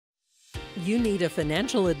You need a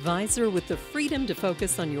financial advisor with the freedom to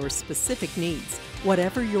focus on your specific needs.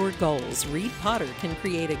 Whatever your goals, Reed Potter can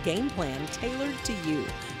create a game plan tailored to you.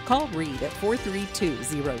 Call Reed at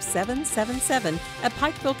 432-0777 at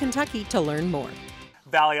Pikeville, Kentucky to learn more.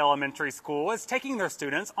 Valley Elementary School is taking their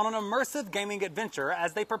students on an immersive gaming adventure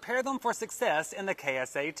as they prepare them for success in the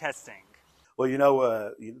KSA testing. Well,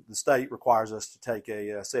 the state requires us to take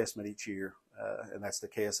an assessment each year, and that's the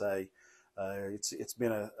KSA. It's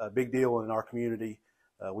been a big deal in our community.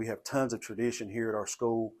 We have tons of tradition here at our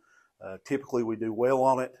school. Typically we do well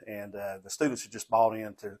on it, and the students have just bought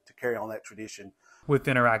in to carry on that tradition. With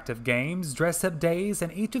interactive games, dress-up days,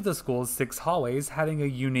 and each of the school's 6 hallways having a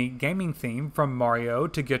unique gaming theme from Mario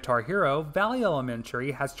to Guitar Hero, Valley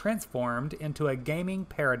Elementary has transformed into a gaming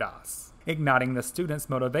paradise, igniting the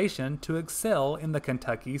students' motivation to excel in the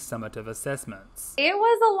Kentucky summative assessments. It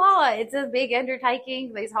was a lot. It's a big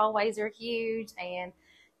undertaking. These hallways are huge, and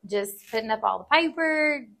just putting up all the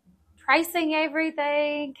paper, tracing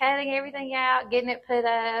everything, cutting everything out, getting it put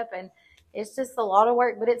up, and it's just a lot of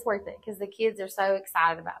work, but it's worth it because the kids are so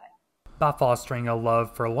excited about it. By fostering a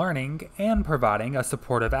love for learning and providing a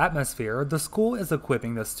supportive atmosphere, the school is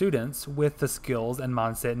equipping the students with the skills and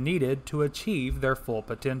mindset needed to achieve their full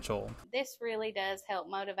potential. This really does help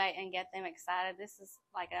motivate and get them excited. This is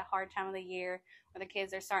like a hard time of the year where the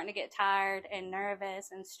kids are starting to get tired and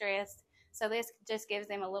nervous and stressed. So this just gives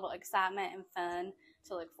them a little excitement and fun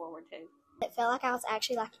to look forward to. It felt like I was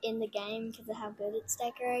actually in the game because of how good it's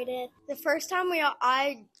decorated. The first time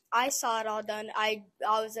I saw it all done, I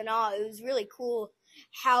was in awe. It was really cool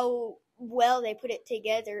how well they put it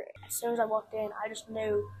together. As soon as I walked in, I just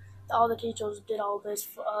knew that all the teachers did all this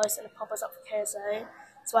for us and to pump us up for KSA.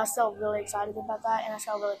 So I felt really excited about that, and I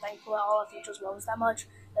felt really thankful that all our teachers love us that much,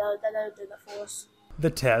 that they did that for us. The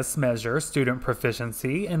tests measure student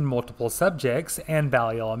proficiency in multiple subjects, and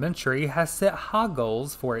Valley Elementary has set high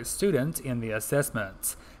goals for its students in the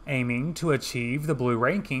assessments, aiming to achieve the blue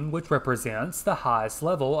ranking, which represents the highest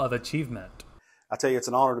level of achievement. I tell you, it's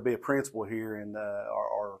an honor to be a principal here, and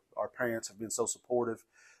our parents have been so supportive.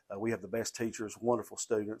 We have the best teachers, wonderful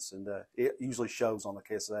students, and it usually shows on the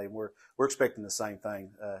KSA, and we're expecting the same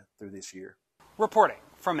thing through this year. Reporting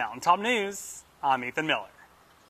from Mountaintop News, I'm Ethan Miller.